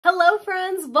Hello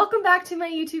friends, welcome back to my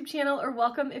YouTube channel, or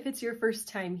welcome if it's your first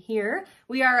time here.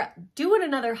 We are doing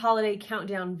another holiday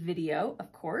countdown video,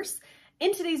 of course.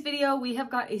 In today's video, we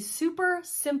have got a super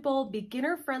simple,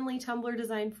 beginner-friendly tumbler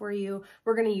design for you.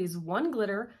 We're gonna use one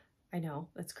glitter. I know,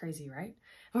 that's crazy, right?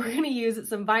 We're gonna use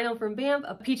some vinyl from BAMF,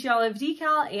 a peachy olive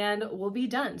decal, and we'll be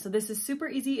done. So this is super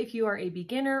easy if you are a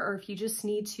beginner or if you just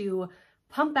need to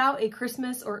pump out a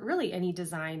Christmas or really any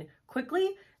design quickly.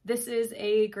 This is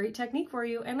a great technique for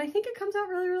you, and I think it comes out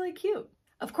really, really cute.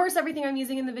 Of course, everything I'm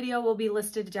using in the video will be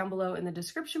listed down below in the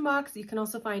description box. You can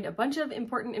also find a bunch of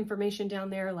important information down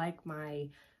there, like my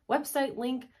website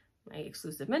link, my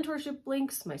exclusive mentorship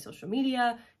links, my social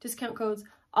media, discount codes,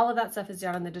 all of that stuff is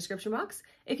down in the description box.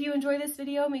 If you enjoy this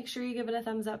video, make sure you give it a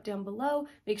thumbs up down below.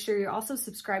 Make sure you're also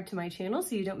subscribed to my channel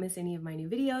so you don't miss any of my new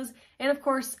videos. And of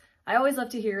course, I always love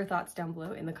to hear your thoughts down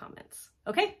below in the comments.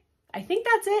 Okay, I think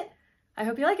that's it. I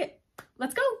hope you like it.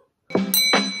 Let's go.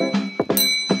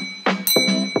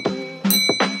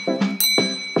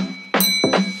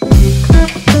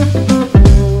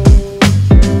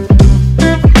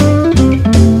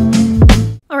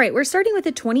 All right, we're starting with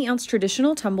a 20-ounce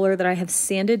traditional tumbler that I have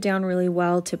sanded down really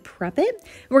well to prep it.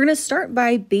 We're gonna start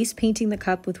by base painting the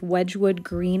cup with Wedgewood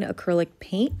green acrylic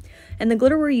paint. And the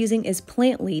glitter we're using is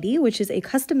Plant Lady, which is a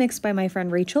custom mix by my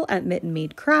friend Rachel at Mitt and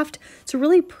Made Craft. It's a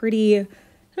really pretty,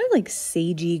 kind of like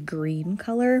sagey green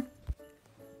color.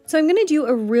 So I'm gonna do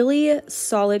a really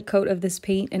solid coat of this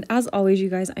paint, and as always, you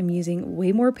guys, I'm using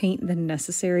way more paint than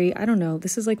necessary. I don't know,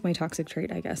 this is like my toxic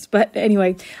trait, I guess. But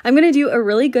anyway, I'm gonna do a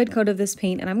really good coat of this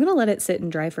paint, and I'm gonna let it sit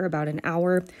and dry for about an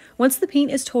hour. Once the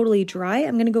paint is totally dry,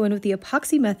 I'm gonna go in with the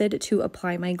epoxy method to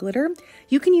apply my glitter.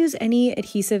 You can use any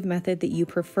adhesive method that you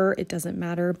prefer, it doesn't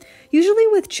matter. Usually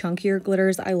with chunkier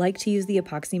glitters, I like to use the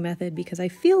epoxy method because I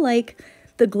feel like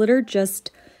the glitter just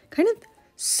kind of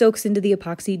soaks into the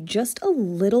epoxy just a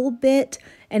little bit,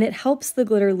 and it helps the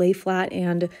glitter lay flat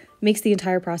and makes the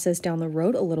entire process down the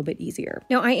road a little bit easier.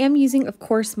 Now I am using, of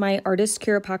course, my Artist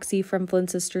Cure Epoxy from Flynn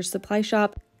Sisters Supply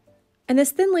Shop. And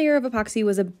this thin layer of epoxy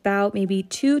was about maybe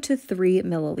 2 to 3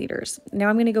 milliliters. Now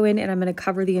I'm gonna go in and I'm gonna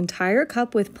cover the entire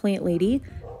cup with Plant Lady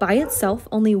by itself,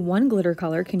 only one glitter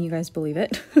color. Can you guys believe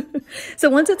it? So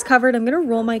once it's covered, I'm gonna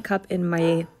roll my cup in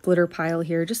my glitter pile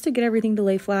here just to get everything to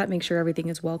lay flat, make sure everything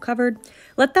is well covered.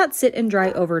 Let that sit and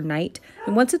dry overnight.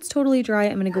 And once it's totally dry,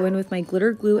 I'm gonna go in with my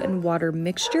glitter glue and water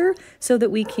mixture so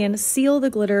that we can seal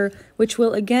the glitter, which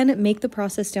will again make the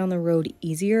process down the road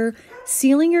easier.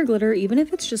 Sealing your glitter, even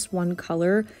if it's just one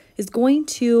color, is going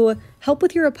to help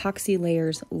with your epoxy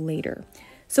layers later.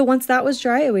 So once that was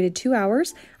dry, I waited 2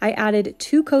 hours. I added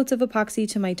 2 coats of epoxy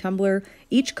to my tumbler.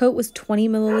 Each coat was 20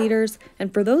 milliliters.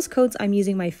 And for those coats, I'm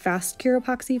using my Fast Cure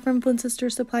epoxy from Flynn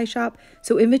Sisters Supply Shop.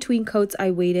 So in between coats,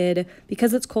 I waited,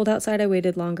 because it's cold outside, I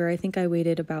waited longer. I think I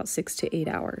waited about 6 to 8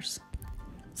 hours.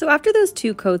 So after those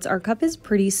 2 coats, our cup is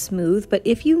pretty smooth, but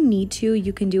if you need to,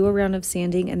 you can do a round of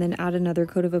sanding and then add another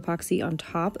coat of epoxy on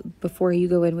top before you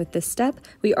go in with this step.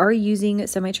 We are using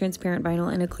semi-transparent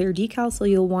vinyl and a clear decal, so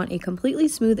you'll want a completely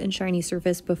smooth and shiny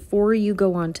surface before you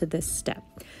go on to this step.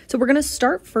 So we're gonna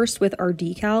start first with our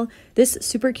decal. This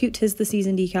super cute 'Tis the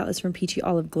Season decal is from Peachy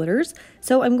Olive Glitters.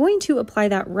 So I'm going to apply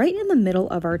that right in the middle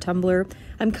of our tumbler.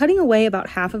 I'm cutting away about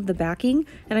half of the backing,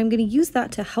 and I'm gonna use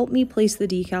that to help me place the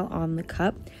decal on the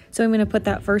cup. So I'm gonna put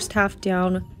that first half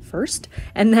down first,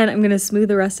 and then I'm gonna smooth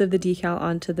the rest of the decal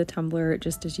onto the tumbler,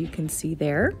 just as you can see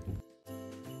there.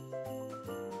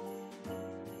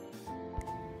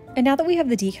 And now that we have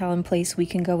the decal in place, we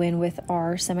can go in with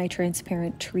our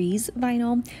semi-transparent trees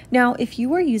vinyl. Now, if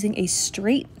you are using a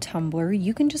straight tumbler,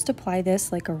 you can just apply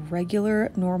this like a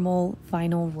regular normal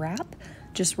vinyl wrap.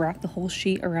 Just wrap the whole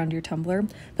sheet around your tumbler.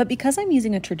 But because I'm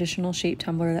using a traditional shaped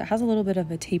tumbler that has a little bit of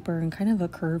a taper and kind of a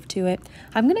curve to it,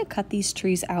 I'm gonna cut these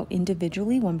trees out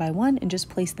individually one by one and just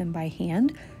place them by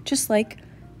hand, just like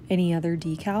any other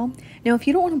decal. Now, if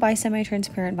you don't want to buy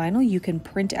semi-transparent vinyl, you can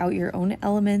print out your own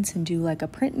elements and do like a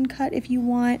print and cut if you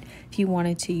want. If you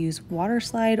wanted to use water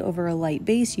slide over a light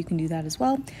base, you can do that as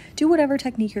well. Do whatever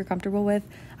technique you're comfortable with.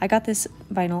 I got this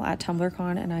vinyl at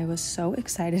TumblerCon and I was so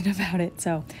excited about it.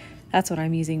 So that's what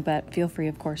I'm using, but feel free,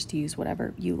 of course, to use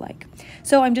whatever you like.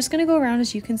 So I'm just gonna go around,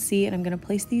 as you can see, and I'm gonna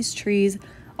place these trees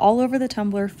all over the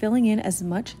tumbler, filling in as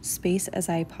much space as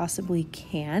I possibly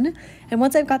can. And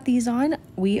once I've got these on,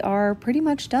 we are pretty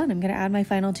much done. I'm gonna add my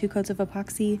final 2 coats of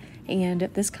epoxy and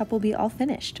this cup will be all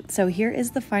finished. So here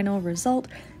is the final result.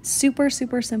 Super,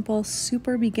 super simple,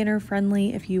 super beginner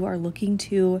friendly if you are looking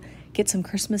to get some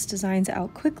Christmas designs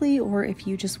out quickly, or if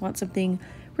you just want something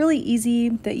really easy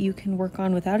that you can work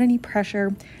on without any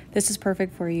pressure. This is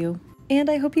perfect for you. and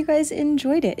I hope you guys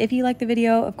enjoyed it. If you liked the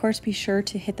video, of course, be sure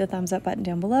to hit the thumbs up button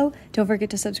down below. Don't forget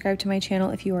to subscribe to my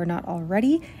channel if you are not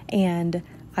already, and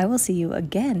I will see you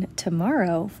again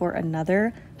tomorrow for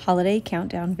another holiday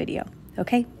countdown video.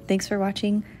 Okay, thanks for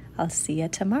watching. I'll see you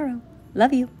tomorrow.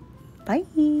 Love you. Bye.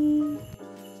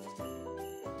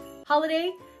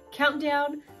 Holiday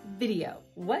countdown video.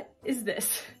 What is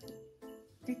this?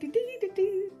 Do, do, do, do,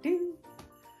 do, do.